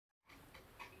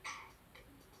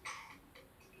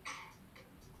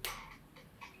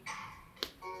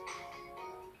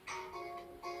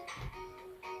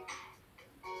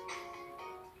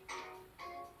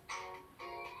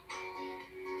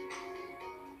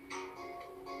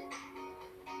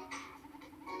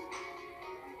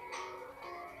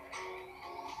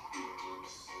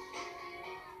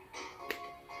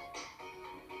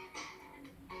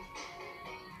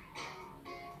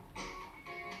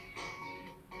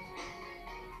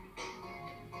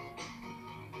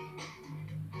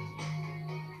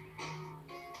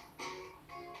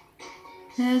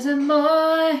There's a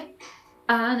boy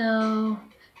I know,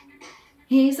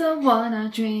 he's the one I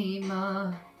dream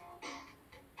of.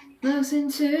 Looks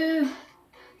into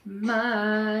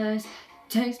my eyes,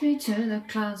 takes me to the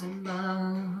clouds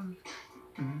above.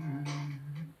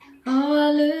 Oh,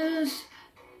 I lose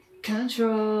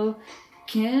control,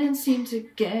 can't seem to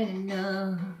get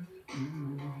enough.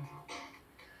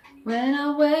 When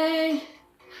I wake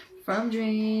from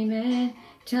dreaming,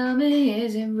 tell me,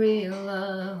 is it real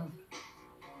love?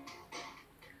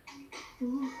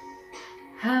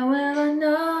 How will I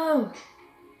know?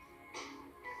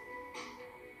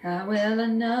 How will I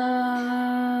know?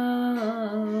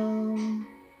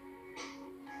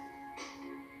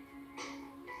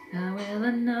 How will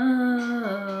I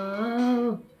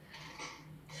know?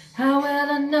 How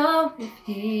will I know if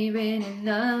he really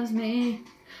loves me?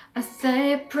 I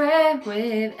say a prayer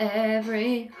with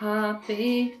every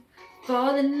heartbeat,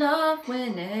 fall in love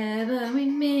whenever we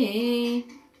meet.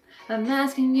 I'm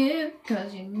asking you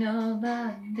cause you know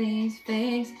about these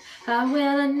things. How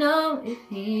will I know if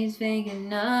he's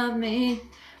thinking of me?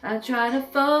 I try to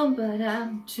phone but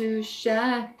I'm too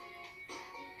shy.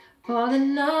 Fall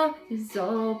in love is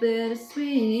all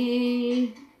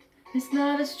bittersweet. This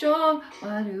love is strong,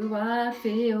 why do I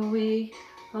feel weak?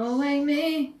 Oh wake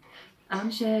me, I'm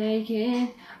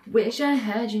shaking, wish I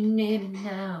had you near me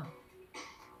now.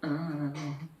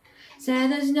 Say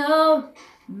there's no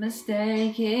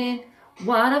mistaking,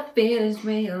 what I feel is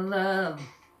real love.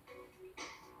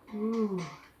 Ooh.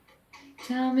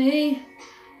 Tell me,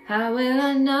 how will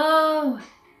I know?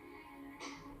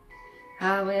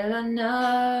 How will I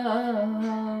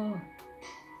know?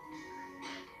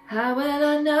 How will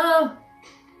I know?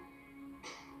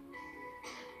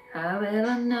 How will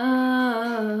I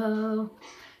know?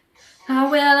 How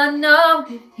will I know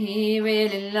if he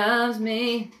really loves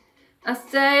me? I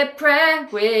say a prayer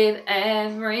with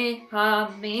every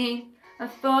heartbeat. I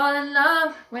fall in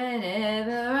love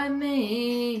whenever I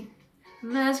meet.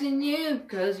 I'm asking you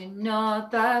cause you know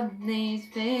about these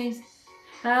things.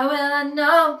 How will I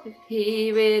know if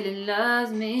he really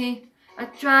loves me? I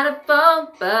try to phone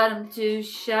but I'm too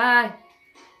shy.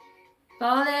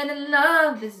 Falling in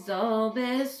love is all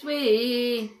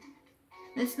bittersweet.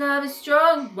 This love is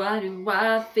strong, why do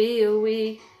I feel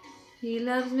weak? He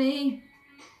loves me.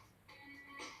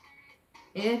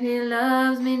 If he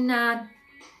loves me not,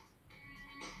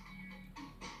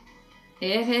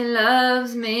 if he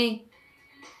loves me,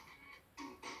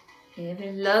 if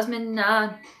he loves me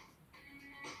not,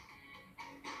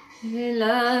 if he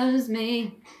loves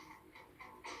me,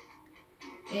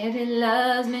 if he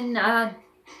loves me not,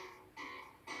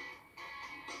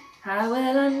 how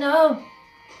will I know?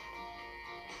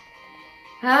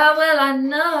 How will I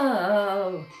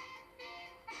know?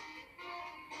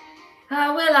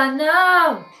 How will I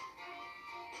know?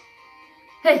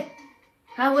 Hey,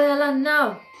 how will I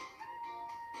know?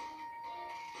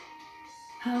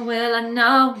 How will I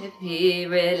know if he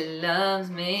really loves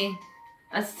me?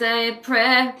 I say a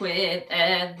prayer with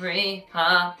every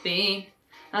heartbeat.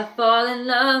 I fall in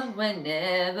love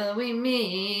whenever we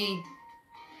meet.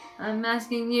 I'm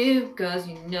asking you cause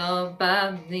you know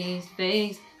about these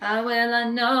things. How will I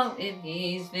know if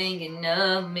he's thinking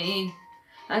of me?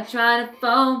 I try to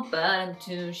phone but I'm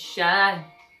too shy.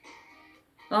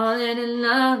 Falling in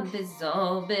love is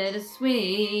all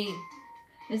bittersweet.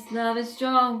 This love is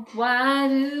strong, why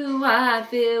do I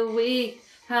feel weak?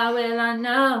 How will I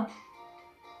know?